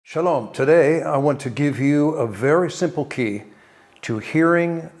Shalom. Today I want to give you a very simple key to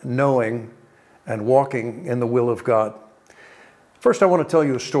hearing, knowing, and walking in the will of God. First, I want to tell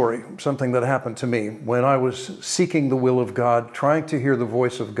you a story, something that happened to me when I was seeking the will of God, trying to hear the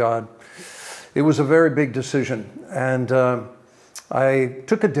voice of God. It was a very big decision, and I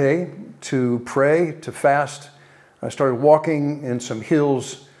took a day to pray, to fast. I started walking in some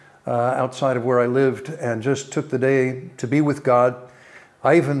hills outside of where I lived and just took the day to be with God.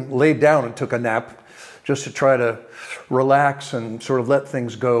 I even laid down and took a nap just to try to relax and sort of let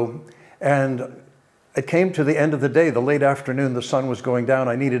things go. And it came to the end of the day, the late afternoon, the sun was going down.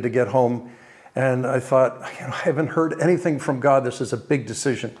 I needed to get home. And I thought, I haven't heard anything from God. This is a big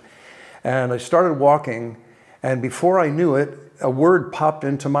decision. And I started walking. And before I knew it, a word popped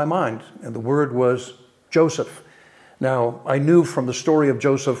into my mind. And the word was Joseph. Now, I knew from the story of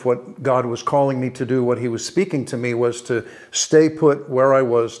Joseph what God was calling me to do. What he was speaking to me was to stay put where I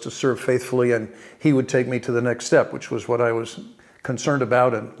was, to serve faithfully, and he would take me to the next step, which was what I was concerned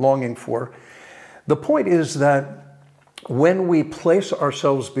about and longing for. The point is that when we place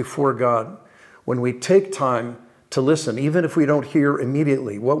ourselves before God, when we take time to listen, even if we don't hear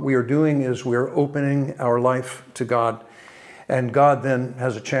immediately, what we are doing is we're opening our life to God. And God then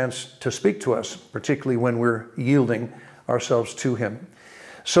has a chance to speak to us, particularly when we're yielding ourselves to him.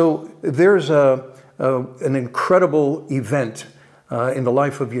 So there's an incredible event in the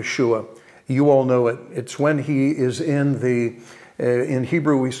life of Yeshua. You all know it. It's when he is in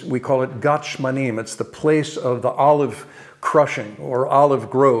Hebrew we call it Gat Shmanim. It's the place of the olive crushing or olive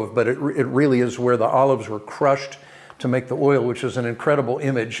grove, but it really is where the olives were crushed to make the oil, which is an incredible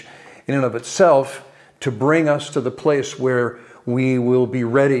image in and of itself, to bring us to the place where we will be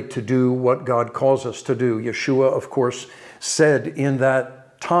ready to do what God calls us to do. Yeshua, of course, said in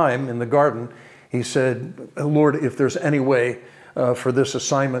that time in the garden, he said, Lord, if there's any way for this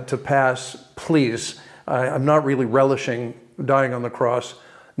assignment to pass, please, I'm not really relishing dying on the cross.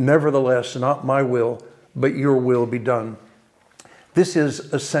 Nevertheless, not my will, but your will be done. This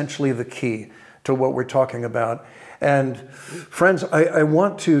is essentially the key to what we're talking about. And friends, I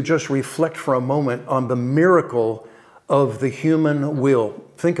want to just reflect for a moment on the miracle of the human will.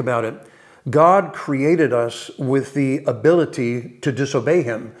 Think about it. God created us with the ability to disobey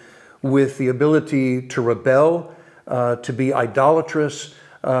him, with the ability to rebel, to be idolatrous,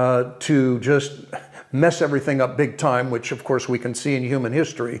 to just mess everything up big time, which of course we can see in human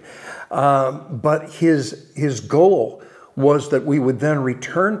history. But his goal was that we would then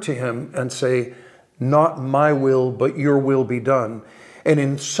return to him and say, not my will, but your will be done. And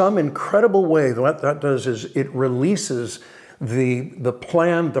in some incredible way, what that does is it releases the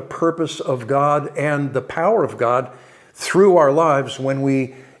plan, the purpose of God and the power of God through our lives when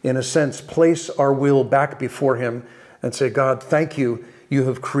we, in a sense, place our will back before him and say, God, thank you. You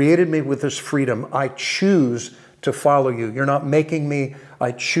have created me with this freedom. I choose to follow you. You're not making me.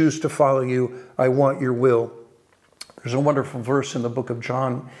 I choose to follow you. I want your will. There's a wonderful verse in the book of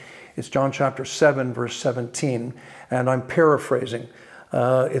John. It's John chapter 7, verse 17, and I'm paraphrasing.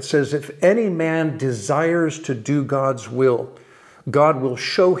 It says, if any man desires to do God's will, God will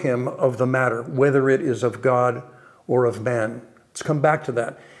show him of the matter, whether it is of God or of man. Let's come back to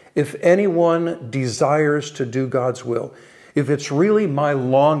that. If anyone desires to do God's will, if it's really my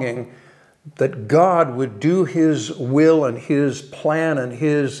longing that God would do his will and his plan and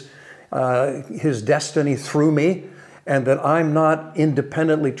his destiny through me, and that I'm not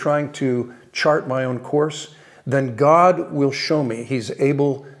independently trying to chart my own course, then God will show me. He's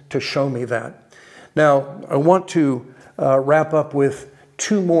able to show me that. Now, I want to wrap up with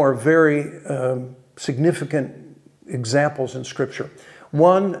two more very significant examples in Scripture.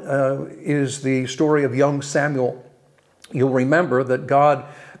 One is the story of young Samuel. You'll remember that God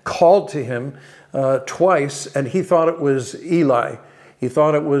called to him twice, and he thought it was Eli. He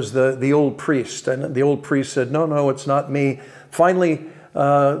thought it was the old priest, and the old priest said, no, it's not me. Finally,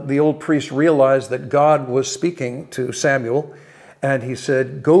 the old priest realized that God was speaking to Samuel, and he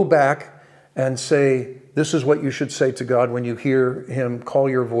said, go back and say, this is what you should say to God when you hear him call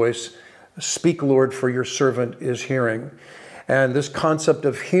your voice. Speak, Lord, for your servant is hearing. And this concept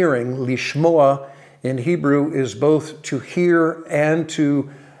of hearing, lishmoa, in Hebrew is both to hear and to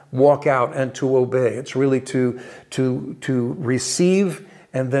walk out and to obey. It's really to receive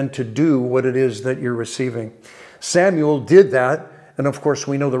and then to do what it is that you're receiving. Samuel did that, and of course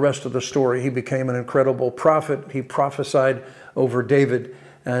we know the rest of the story. He became an incredible prophet. He prophesied over David,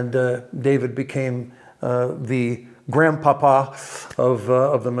 and David became the grandpapa of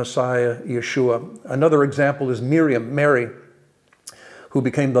the Messiah, Yeshua. Another example is Mary, who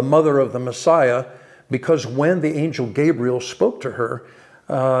became the mother of the Messiah, because when the angel Gabriel spoke to her,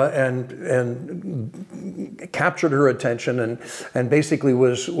 and captured her attention, and basically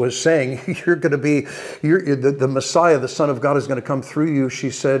was saying, you're going to be, the Messiah, the Son of God, is going to come through you. She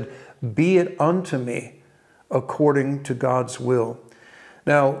said, be it unto me according to God's will.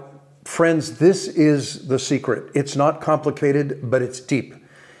 Now, friends, this is the secret. It's not complicated, but it's deep.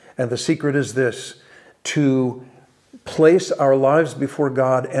 And the secret is this: to place our lives before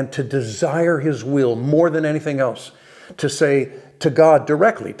God and to desire His will more than anything else. To say to God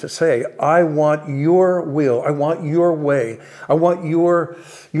directly, to say, I want your will, I want your way, I want your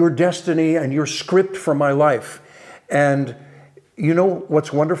destiny and your script for my life. And you know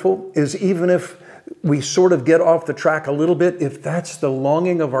what's wonderful is, even if we sort of get off the track a little bit, if that's the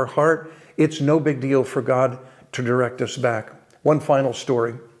longing of our heart, it's no big deal for God to direct us back. One final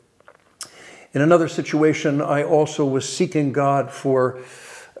story. In another situation, I also was seeking God for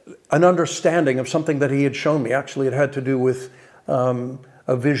an understanding of something that He had shown me. Actually, it had to do with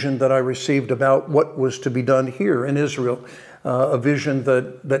a vision that I received about what was to be done here in Israel. A vision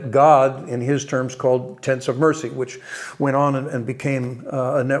that God, in His terms, called Tents of Mercy, which went on and became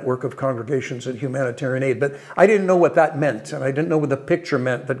a network of congregations and humanitarian aid. But I didn't know what that meant, and I didn't know what the picture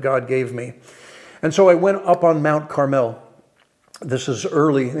meant that God gave me. And so I went up on Mount Carmel. This is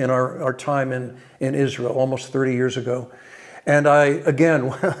early in our time in Israel, almost 30 years ago. And I,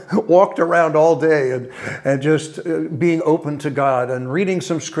 again, walked around all day and just being open to God and reading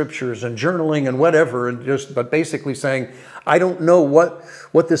some scriptures and journaling and whatever, but basically saying, I don't know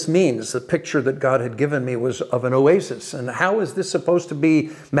what this means. The picture that God had given me was of an oasis. And how is this supposed to be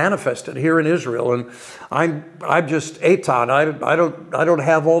manifested here in Israel? And I'm just Eitan. I don't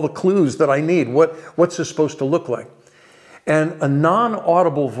have all the clues that I need. What's this supposed to look like? And a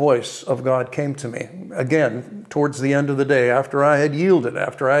non-audible voice of God came to me, again, towards the end of the day, after I had yielded,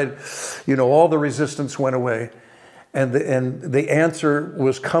 after I had, all the resistance went away. And the answer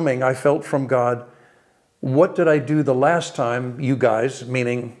was coming, I felt, from God. What did I do the last time you guys,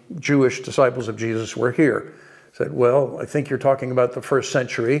 meaning Jewish disciples of Jesus, were here? I said, well, I think you're talking about the first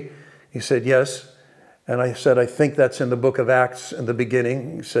century. He said, yes. And I said, I think that's in the book of Acts in the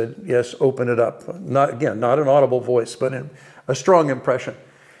beginning. He said, yes, open it up. Not an audible voice, but a strong impression.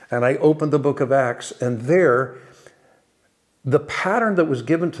 And I opened the book of Acts, and there, the pattern that was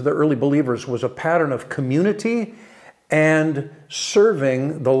given to the early believers was a pattern of community and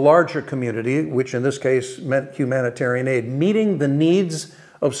serving the larger community, which in this case meant humanitarian aid, meeting the needs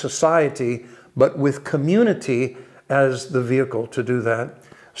of society, but with community as the vehicle to do that.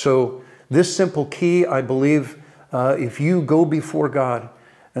 So this simple key, I believe, if you go before God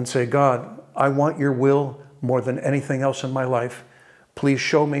and say, God, I want your will more than anything else in my life. Please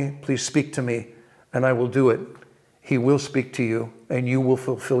show me, please speak to me, and I will do it. He will speak to you, and you will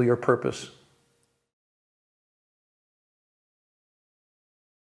fulfill your purpose.